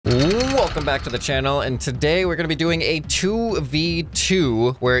welcome back to the channel, and today we're going to be doing a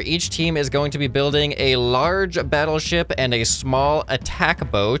 2v2 where each team is going to be building a large battleship and a small attack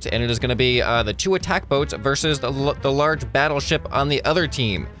boat, and it is going to be the two attack boats versus the large battleship on the other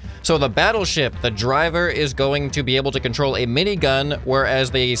team. So the battleship, the driver is going to be able to control a minigun,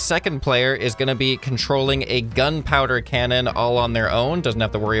 whereas the second player is going to be controlling a gunpowder cannon all on their own, doesn't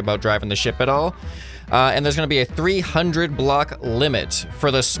have to worry about driving the ship at all. And there's going to be a 300 block limit.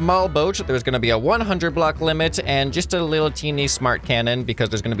 For the small boat, there's going to be a 100 block limit and just a little teeny smart cannon because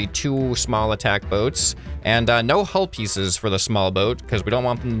there's going to be two small attack boats. And no hull pieces for the small boat because we don't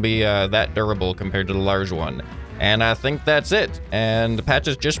want them to be that durable compared to the large one. And I think that's it. And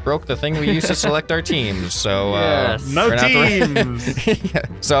Patches just broke the thing we used to select our teams. So yes. No teams. Yeah.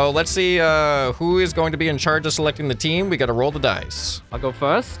 So let's see who is going to be in charge of selecting the team. We got to roll the dice. I'll go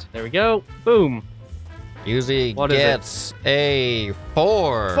first. There we go. Boom. Uzi gets a 4.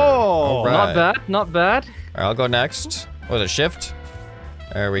 4. All right. Not bad. Not bad. All right, I'll go next. Was it shift?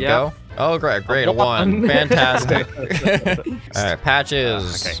 There we go. Oh, great. A 1. Fantastic. All right,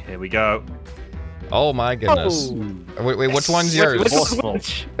 Patches. Okay, here we go. Oh my goodness. Oh. Wait, which one's yours?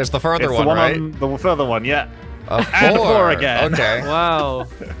 It's the further one, right? The further one, yeah. A 4. And 4 again. Okay. Wow.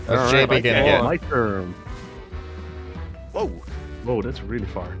 What's JB gonna get? My turn. Whoa. Whoa, that's really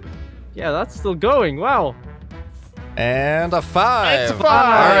far. Yeah, that's still going. Wow. And a 5. It's a 5. All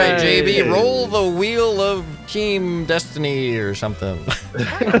right, JB, roll the wheel of Team Destiny or something.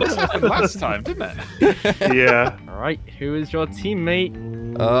 This happened last time, didn't it? Yeah. All right, who is your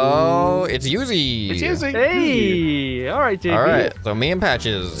teammate? Oh, it's Yuzi. It's Yuzi. Hey. All right, JB. All right, so me and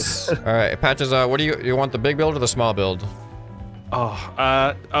Patches. All right, Patches, what do you want, the big build or the small build?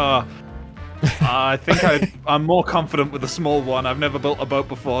 I think I'm more confident with the small one. I've never built a boat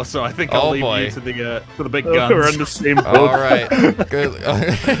before, so I think I'll leave you to the big guns. We're in the same boat. All right, good.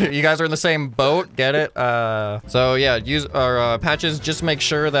 You guys are in the same boat. Get it? So yeah, use our Patches. Just make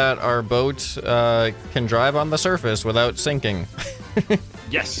sure that our boat can drive on the surface without sinking.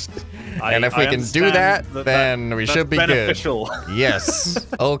 Yes. And if we can do that, then we should be beneficial. Good. Yes.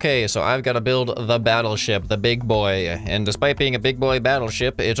 Okay, so I've got to build the battleship, the big boy. And despite being a big boy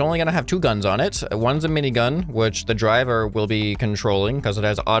battleship, it's only going to have 2 guns on it. One's a minigun, which the driver will be controlling because it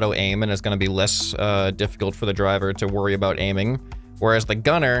has auto aim and it's going to be less difficult for the driver to worry about aiming. Whereas the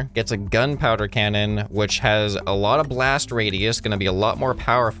gunner gets a gunpowder cannon, which has a lot of blast radius, going to be a lot more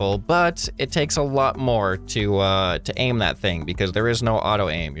powerful, but it takes a lot more to aim that thing because there is no auto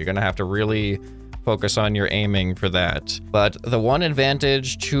aim. You're going to have to really focus on your aiming for that. But the one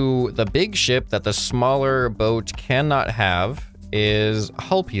advantage to the big ship that the smaller boat cannot have is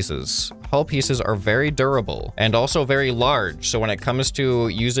hull pieces. Hull pieces are very durable and also very large. So when it comes to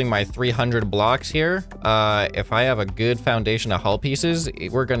using my 300 blocks here, if I have a good foundation of hull pieces,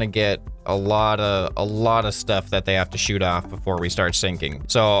 we're gonna get a lot of stuff that they have to shoot off before we start sinking.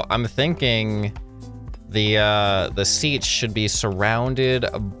 So I'm thinking the seats should be surrounded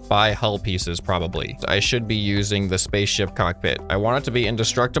by hull pieces, probably. I should be using the spaceship cockpit. I want it to be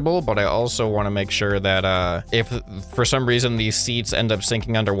indestructible, but I also want to make sure that if for some reason these seats end up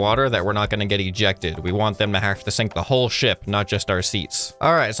sinking underwater, that we're not going to get ejected. We want them to have to sink the whole ship, not just our seats.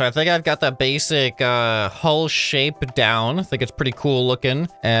 All right, so I think I've got the basic hull shape down. I think it's pretty cool looking.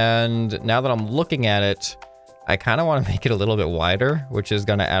 And now that I'm looking at it, I kind of want to make it a little bit wider, which is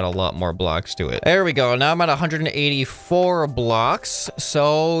going to add a lot more blocks to it. There we go. Now I'm at 184 blocks.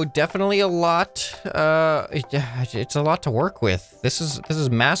 So definitely a lot. It's a lot to work with. This is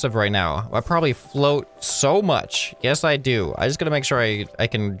massive right now. I probably float so much. Yes, I do. I just got to make sure I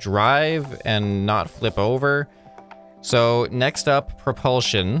can drive and not flip over. So next up,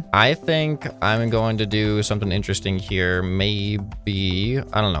 propulsion. I think I'm going to do something interesting here. Maybe,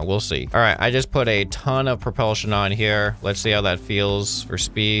 I don't know, we'll see. All right, I just put a ton of propulsion on here. Let's see how that feels for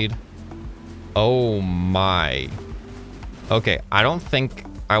speed. Oh my. Okay, I don't think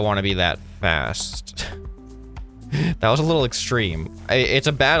I want to be that fast. That was a little extreme. It's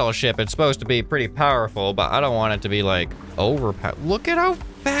a battleship. It's supposed to be pretty powerful, but I don't want it to be like overpowered. Look at how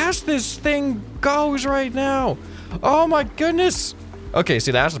fast this thing goes right now. Oh my goodness. Okay,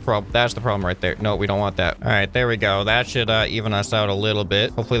 see, that's the problem. That's the problem right there. No, we don't want that. All right, there we go. That should even us out a little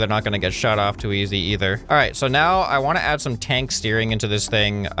bit. Hopefully they're not going to get shot off too easy either. All right, so now I want to add some tank steering into this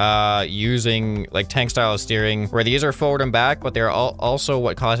thing using like tank style steering where these are forward and back, but they're also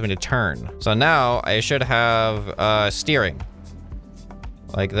what cause me to turn. So now I should have steering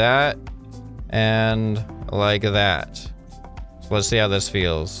like that and like that. So let's see how this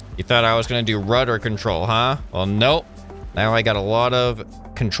feels. You thought I was going to do rudder control, huh? Well, nope. Now I got a lot of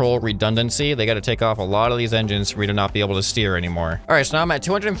control redundancy. They got to take off a lot of these engines for me to not be able to steer anymore. All right, so now I'm at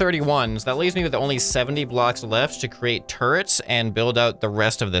 231. So that leaves me with only 70 blocks left to create turrets and build out the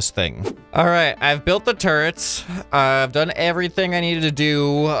rest of this thing. All right, I've built the turrets. I've done everything I needed to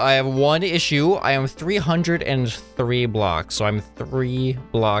do. I have one issue. I am 303 blocks, so I'm 3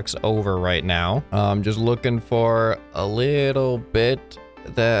 blocks over right now. I'm just looking for a little bit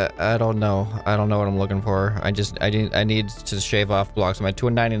that I don't know what I'm looking for. I need to shave off blocks. I'm at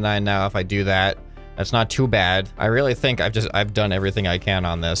 299 now. If I do that, that's not too bad. I really think I've done everything I can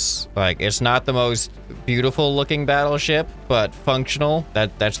on this. Like, it's not the most beautiful looking battleship, but functional.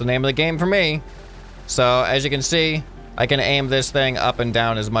 That's the name of the game for me. So as you can see, I can aim this thing up and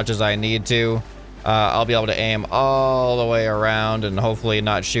down as much as I need to. I'll be able to aim all the way around and hopefully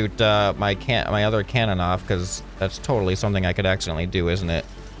not shoot my other cannon off, because that's totally something I could accidentally do, isn't it?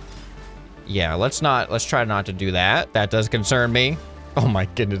 Yeah, let's try not to do that. That does concern me. Oh my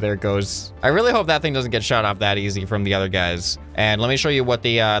goodness, there it goes. I really hope that thing doesn't get shot off that easy from the other guys. And let me show you what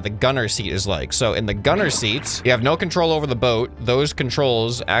the gunner seat is like. So in the gunner seat, you have no control over the boat. Those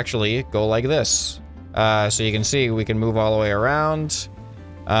controls actually go like this. So you can see we can move all the way around.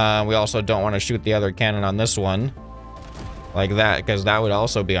 We also don't want to shoot the other cannon on this one like that, because that would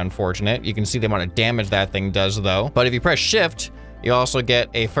also be unfortunate. You can see the amount of damage that thing does though. But if you press shift, you also get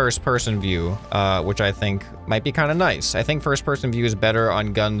a first-person view, which I think might be kind of nice. I think first-person view is better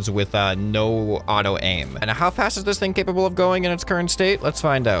on guns with no auto-aim. And how fast is this thing capable of going in its current state? Let's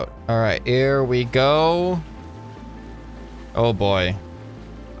find out. All right, here we go. Oh boy.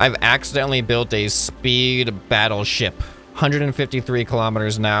 I've accidentally built a speed battleship. 153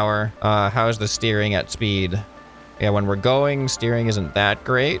 kilometers an hour. How's the steering at speed? Yeah, when we're going, steering isn't that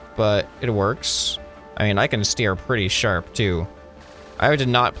great, but it works. I mean, I can steer pretty sharp too. I did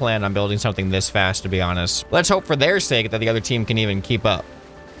not plan on building something this fast, to be honest. Let's hope for their sake that the other team can even keep up.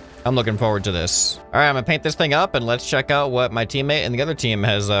 I'm looking forward to this. All right, I'm gonna paint this thing up and let's check out what my teammate and the other team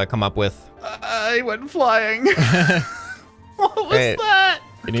has come up with. I went flying. What was that?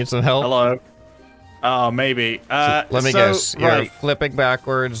 You need some help? Hello. Oh, maybe. Let me guess. You're flipping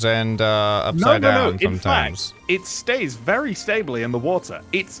backwards and upside down sometimes. In fact, it stays very stably in the water.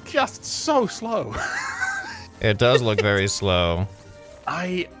 It's just so slow. It does look very slow.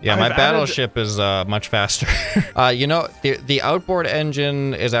 My battleship is much faster. You know, the outboard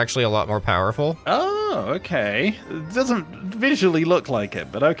engine is actually a lot more powerful. Oh, okay. It doesn't visually look like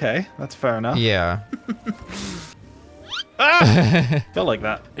it, but okay. That's fair enough. Yeah. I feel like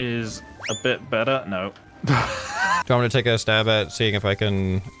that is a bit better. No. Do you want me to take a stab at seeing if I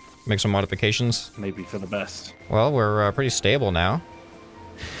can make some modifications? Maybe for the best. Well, we're pretty stable now.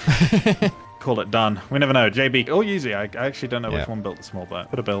 Call it done. We never know. JB. Oh, easy. I actually don't know which one built the small boat.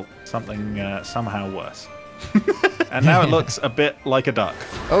 Could have built something somehow worse. And now it looks a bit like a duck.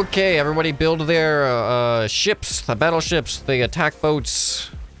 Okay, everybody build their ships, the battleships, the attack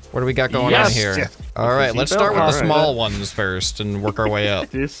boats. What do we got going on here? Yes. All right, let's start with the small ones first and work our way up.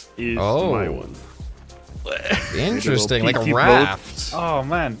 This is my one. Interesting, like a raft. Oh,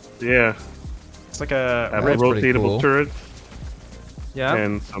 man. Yeah. It's like a rotatable turret. Yeah.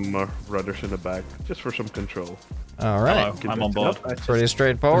 And some rudders in the back, just for some control. All right. Hello, I'm on board. Pretty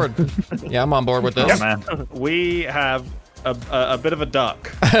straightforward. Yeah, I'm on board with this. Yeah, man. We have a bit of a duck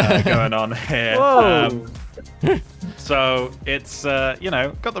going on here. Whoa. So it's, you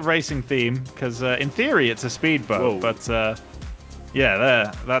know, got the racing theme, because in theory it's a speedboat, but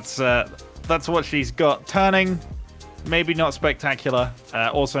yeah, that's what she's got. Turning, maybe not spectacular.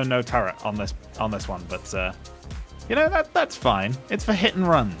 Also no turret on this one, but you know, that's fine. It's for hit and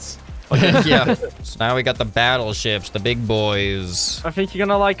runs. Yeah. So now we got the battleships, the big boys. I think you're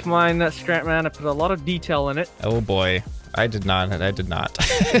gonna like mine, ScrapMan. I put a lot of detail in it. Oh boy. I did not.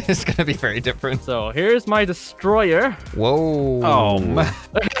 It's gonna be very different. So here's my destroyer. Whoa. Oh man.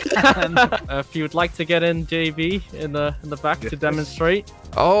 If you would like to get in, JB, in the back to demonstrate.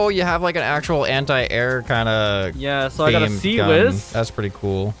 Oh, you have like an actual anti-air kind of. Yeah. So I got a Sea-Whiz. That's pretty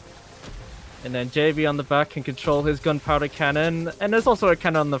cool. And then JB on the back can control his gunpowder cannon, and there's also a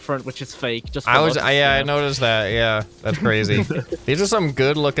cannon on the front, which is fake. Just I noticed that. Yeah, that's crazy. These are some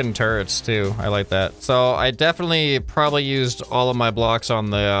good-looking turrets too. I like that. So I definitely probably used all of my blocks on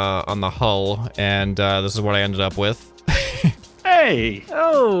the hull, and this is what I ended up with. Hey!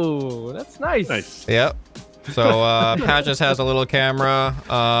 Oh, that's nice. Nice. Yep. So Patches has a little camera.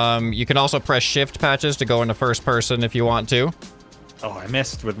 You can also press shift, Patches, to go into first person if you want to. Oh, I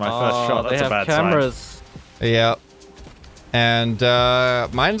missed with my first shot. That's they a bad have cameras. sign. Yep. And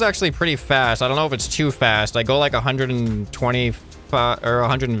mine's actually pretty fast. I don't know if it's too fast. I go like 125 or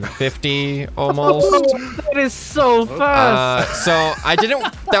 150 almost. It is so fast. So I didn't,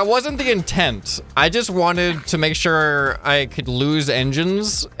 that wasn't the intent. I just wanted to make sure I could lose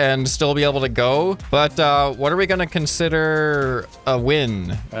engines and still be able to go. But what are we gonna consider a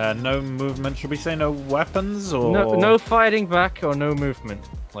win? No movement. Should we say no weapons or No fighting back or no movement.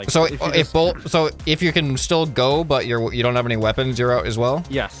 Like, So if you can still go, but you don't have any weapons, you're out as well?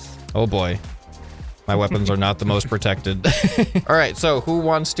 Yes. Oh boy. My weapons are not the most protected. All right, so who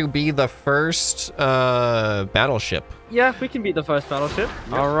wants to be the first battleship? Yeah, we can beat the first battleship.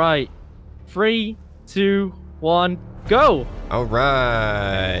 Yep. All right. 3, 2, 1, go. All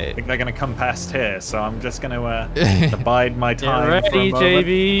right. I think they're gonna come past here, so I'm just gonna abide my time. Get ready, for a moment.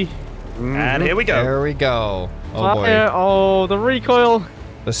 JB. And here we go. There we go. Oh boy. Fire. Oh, the recoil.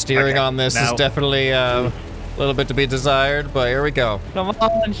 The steering on this is definitely a little bit to be desired, but here we go. Come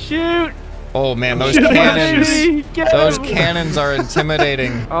on, shoot. Oh man, those cannons! Those cannons are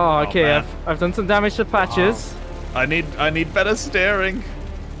intimidating. Oh, okay. I've done some damage to patches. I need better steering.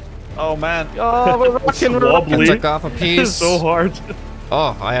 Oh man. Oh, we're rocking. I took off a piece. It's so hard.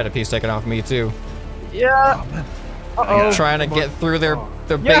 Oh, I had a piece taken off me too. Yeah. Uh-oh. Trying to get through their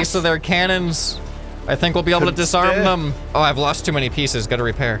base of their cannons. I think we'll be able to disarm them. Oh, I've lost too many pieces. Got to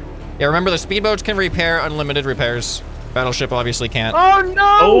repair. Yeah, remember the speedboats can repair unlimited repairs. Battleship obviously can't. Oh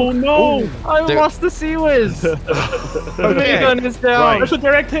no! Oh no! I lost the Sea Whiz. The big gun is down. There's a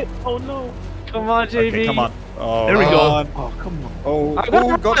direct hit. Oh no! Come on, JB. Okay, come on. Oh, There we go. on. Oh come on. Oh,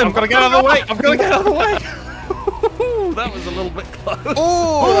 God, I've got to get out of the way. I've got to get out of the way. That was a little bit close.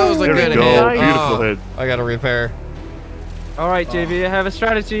 Oh, that was a There good we go. hit. Beautiful Oh, hit. I got to repair. All right, JB, I have a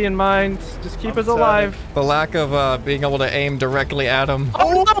strategy in mind. Just keep us alive. The lack of being able to aim directly at them.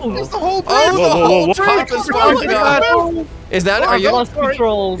 Oh no! It's the whole Oh, Whoa, the whoa, whole whoa, top is falling off. Is that, are I you? lost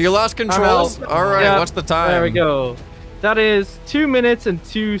controls. You lost controls? All right, Yeah, what's the time? There we go. That is 2 minutes and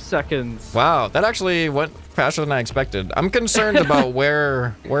 2 seconds. Wow, that actually went faster than I expected. I'm concerned about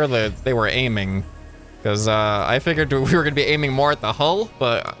where they were aiming, because I figured we were gonna be aiming more at the hull,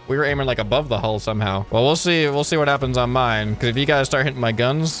 but we were aiming like above the hull somehow. Well, we'll see what happens on mine, because if you guys start hitting my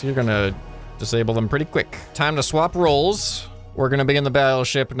guns, you're gonna disable them pretty quick. Time to swap roles. We're gonna be in the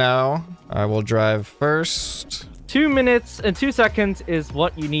battleship now. I will drive first. 2 minutes and 2 seconds is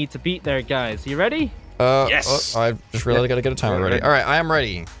what you need to beat there, guys. You ready? Yes. I just really gotta get a timer ready. All right, I am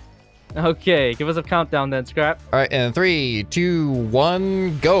ready. Okay, give us a countdown then, Scrap. All right, and 3, 2,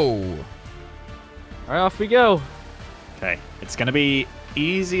 1, go. All right, off we go. Okay, it's going to be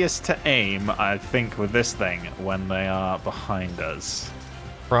easiest to aim, I think, with this thing when they are behind us.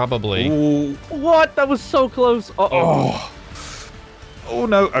 Probably. Ooh. What? That was so close. Uh-oh. Oh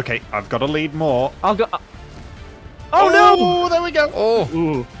no. Okay, I've got to lead more. I'll go. Oh no! Oh, there we go. Oh.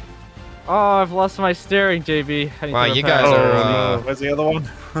 Ooh. Oh, I've lost my steering, JB. I need Wow, to you repair. guys Oh, are. where's the other one?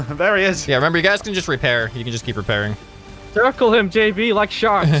 There he is. Yeah, remember, you guys can just repair. You can just keep repairing. Circle him, JB, like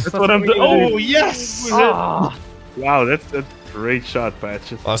sharks. That's what I'm we doing. do. Oh, yes. Ah. Wow, that's a great shot,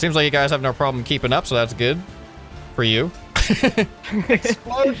 Patches. Well, it seems like you guys have no problem keeping up, so that's good for you.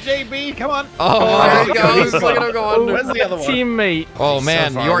 Explode, JB. Come on. Oh, there you go. Come on. Look at him go under. Where's the other one? Teammate. Oh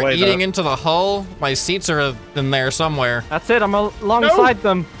man, far you're away, eating though. into the hull. My seats are in there somewhere. That's it. I'm alongside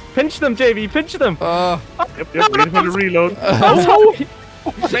them. Pinch them, JB. Pinch them. Yep, wait for the reload.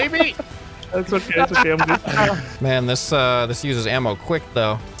 Maybe. That's okay, I'm good. Man, this uses ammo quick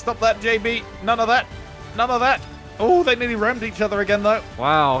though. Stop that, JB. None of that. None of that. Oh, they nearly rammed each other again, though.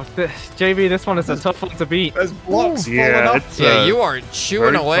 Wow. JB, this one is a tough one to beat. There's blocks falling Yeah, off. it's, Yeah, you are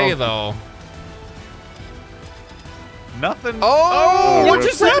chewing very away tough. though. Nothing. Oh, what Oh,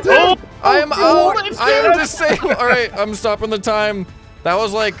 just happened? I am out. I am disabled. All right, I'm stopping the time. That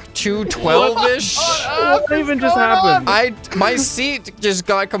was like 2:12-ish. What even just happened? My seat just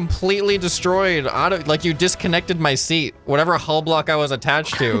got completely destroyed. Like you disconnected my seat, whatever hull block I was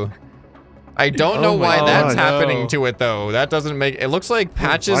attached to. I don't know why that's happening to it though. That doesn't make it. Looks like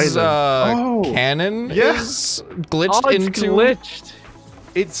Patch's cannon is glitched It's into. glitched.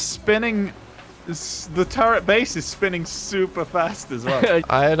 It's spinning. The turret base is spinning super fast as well.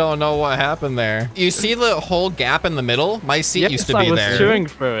 I don't know what happened there. You see the whole gap in the middle? My seat used to be I was there. chewing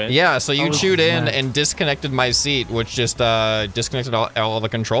through it. Yeah, so you was chewed in mad. and disconnected my seat, which just disconnected all the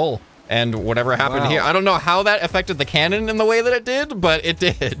control. And whatever happened here, I don't know how that affected the cannon in the way that it did, but it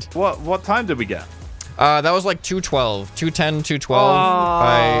did. What time did we get? That was like 2:12, 2:10,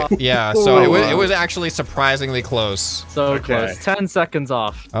 2:12. Yeah, so it was actually surprisingly close. So Okay. close. 10 seconds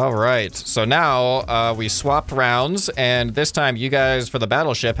off. All right, so now we swapped rounds, and this time you guys for the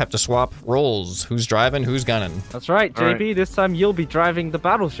battleship have to swap roles. Who's driving? Who's gunning? That's right, All JB. This time you'll be driving the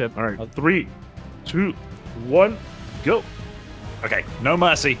battleship. All right, 3, 2, 1, go. Okay, no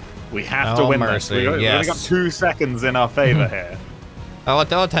mercy. We have to win this. We only got 2 seconds in our favor here. Oh,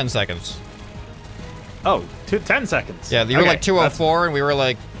 10 seconds. Oh, 10 seconds. Yeah, you were like 2:04, and we were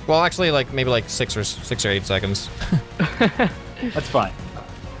like, well, actually, like maybe like 6 or 8 seconds. That's fine.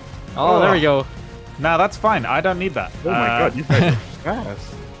 Oh, there we go. No, that's fine. I don't need that. Oh my god, you guys are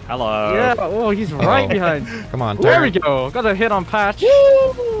fast. Hello. Yeah, oh, he's right behind. Come on, There we go. Got a hit on Patch.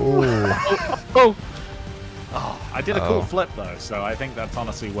 Oh. Oh, I did a cool flip though, so I think that's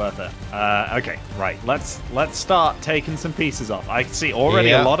honestly worth it. Okay, right. Let's start taking some pieces off. I see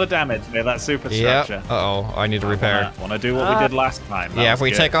already a lot of damage near that superstructure. Uh-oh, I need to repair. Want to do what we did last time. Yeah, if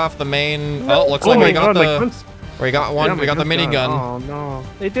we take off the main... Oh, looks like we got the... We got one. We got the minigun. Oh no.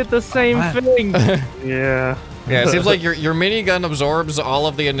 They did the same thing. Yeah. Yeah, it seems like your minigun absorbs all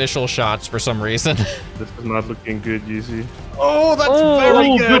of the initial shots for some reason. This is not looking good, Yeezy. Oh, that's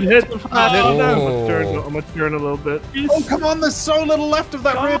very good. Good hit. I'm Oh. gonna turn a little bit. Oh, come on. There's so little left of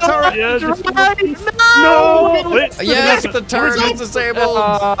that rear turret. Yeah, just... No! Wait. Yes, the turret is disabled.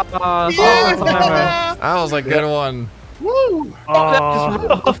 Yeah! That was a good one. Woo!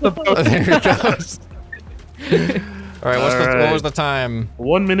 Off the boat. There it goes. All right, what was the time?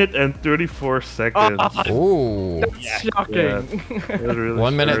 1 minute and 34 seconds. Ooh. That's shocking. Really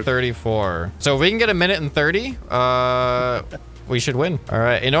 1 minute short. 34. So if we can get 1 minute and 30, we should win. All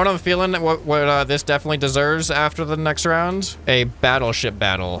right, you know what I'm feeling? What this definitely deserves after the next round? A battleship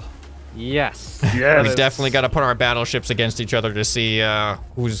battle. Yes. Yes. We definitely got to put our battleships against each other to see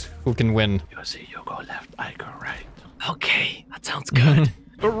who can win. You see, you go left, I go right. Okay, that sounds good.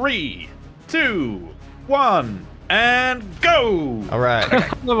 3, 2, 1, and go! All right.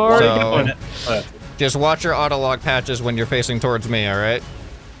 I'm already going. Just watch your autolog patches when you're facing towards me, all right?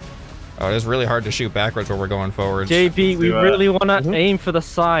 Oh, it is really hard to shoot backwards when we're going forwards. JB, we really want to aim for the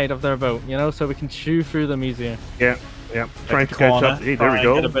side of their boat, you know, so we can chew through them easier. Yeah. Trying to catch up. Hey, there we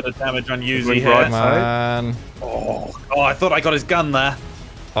go. Get a bit of damage on Yuzi Going here. Come on. Oh, I thought I got his gun there.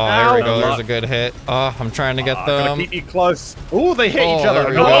 Oh, there we go. There's a good hit. Oh, I'm trying to get them. Gotta keep you close. Oh, they hit each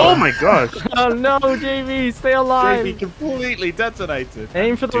other. Oh my gosh. Oh no, JB, stay alive. JB completely detonated.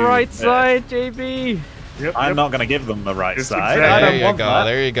 Aim for the right side, JB. Yep, I'm not going to give them the right It's side. exactly- I There don't you want go. that.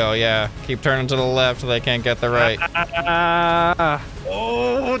 There you go. Yeah. Keep turning to the left so they can't get the right.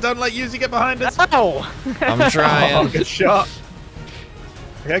 Oh, don't let Yuzi get behind us. Ow! I'm trying. Oh, good shot.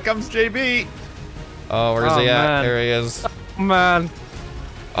 Here comes JB. Oh, where's he at? man. There he is. Man.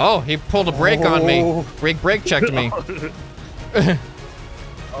 Oh, he pulled a brake on me. Brake checked me.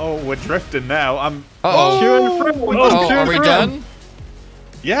 Oh, we're drifting now. Uh-oh. Oh, Are we done?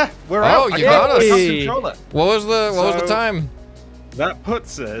 Yeah, we're Oh, out. you got us. I can't control it. What was the time? That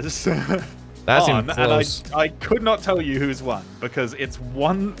puts us That on, seemed close. and I could not tell you who's won because it's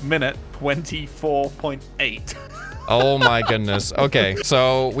 1 minute 24.8. Oh my goodness. Okay,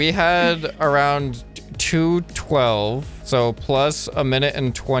 so we had around 2:12, so plus 1 minute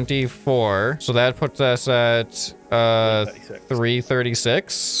and 24. So that puts us at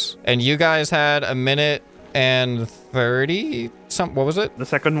 3:36. And you guys had 1 minute and 30. What was it? The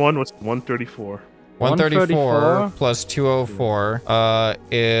second one was 134. 134 plus 204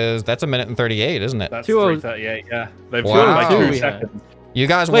 that's 1 minute and 38, isn't it? That's 2:00. 3:38. Yeah, they've Wow. won by 2 2:02, yeah. seconds. You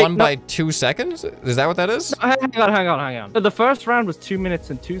guys Wait, won no. by 2 seconds? Is that what that is? Hang on. The first round was 2 minutes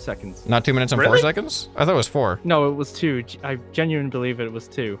and 2 seconds. Not 2 minutes and 4 Really? seconds? I thought it was 4. No, it was 2. I genuinely believe it was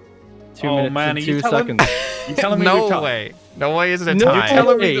 2. 2 Oh, minutes man, and are 2 you telling- seconds. You telling me we've No tied? way. No way is it a No, tie. you're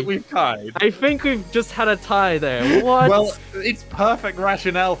Telling me Hey. that we've tied? I think we've just had a tie there. What? Well, it's perfect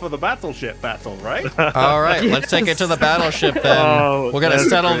rationale for the battleship battle, right? All right, let's take it to the battleship then. Oh, We're gonna that's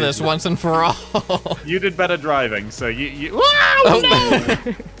settle crazy. this once and for all. You did better driving, so you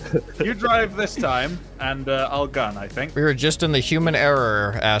you drive this time, and I'll gun, I think. We were just in the human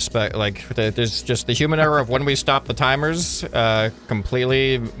error aspect, like there's just the human error of when we stopped the timers,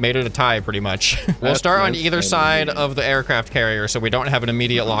 completely made it a tie pretty much. We'll start on either side of the aircraft carrier so we don't have an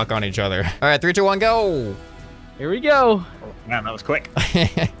immediate lock on each other. All right, 3, 2, 1, go. Here we go. Man, that was quick.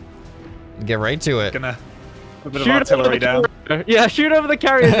 Get right to it. Gonna a bit of Shoot artillery over the down. carrier. Yeah, shoot over the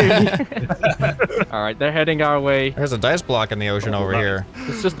carrier, dude. All right, they're heading our way. There's a dice block in the ocean over here.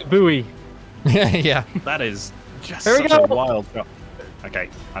 It's just a buoy. Yeah. That is just Here we such a go. wild shot. Okay,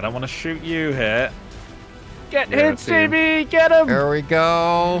 I don't want to shoot you here. Get Yeah, hit, see him. JB. Get him. There we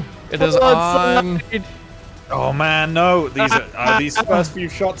go. It is Full on. side. Oh man, no! These first few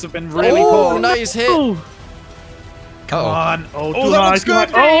shots have been really Oh, poor. nice hit. Oh, Come on! Oh, Oh, too that high, looks too high.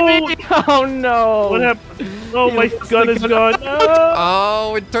 good! JB. Oh no. What happened? Oh, my lost gun the is gun. gone. Ah!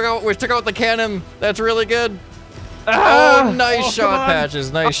 Oh, we took out the cannon. That's really good. Oh, nice shot,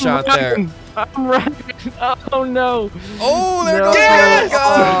 Patches. Nice shot there. I'm right. Oh no. Oh, there No. goes Yes! the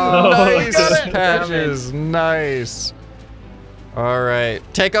gun. Oh, Nice, damn Patches. Nice. All right.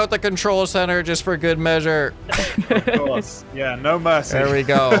 Take out the control center just for good measure. Of course. Yeah, no mercy. There we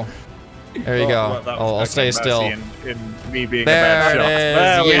go. There you go. Well, that was I'll stay mercy still. In me being a There bad it shot. is.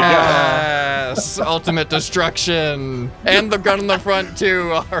 There we go. Yes. Ultimate destruction. And the gun in the front,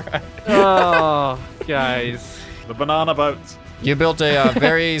 too. All right. Oh, guys. The banana boat. You built a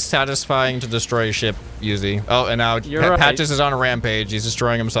very satisfying to destroy ship, Yuzi. Oh, and now You're right. Patches is on a rampage. He's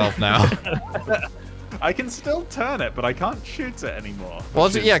destroying himself now. I can still turn it, but I can't shoot it anymore. Well,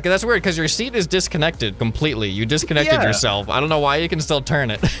 which is- yeah, that's weird because your seat is disconnected completely. You disconnected Yeah. yourself. I don't know why you can still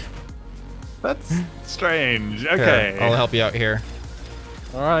turn it. That's strange. Here, Okay. I'll help you out here.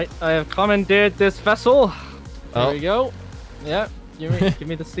 All right, I have commandeered this vessel. There Oh. we go. Yeah, give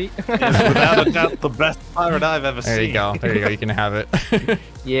me the seat. It's without a doubt the best pirate I've ever seen. There you go. There you go. You can have it.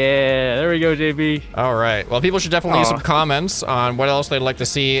 Yeah, there we go, JB. All right. Well, people should definitely leave Aw. some comments on what else they'd like to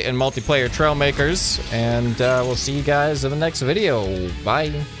see in multiplayer Trailmakers, and we'll see you guys in the next video.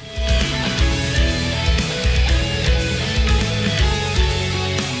 Bye.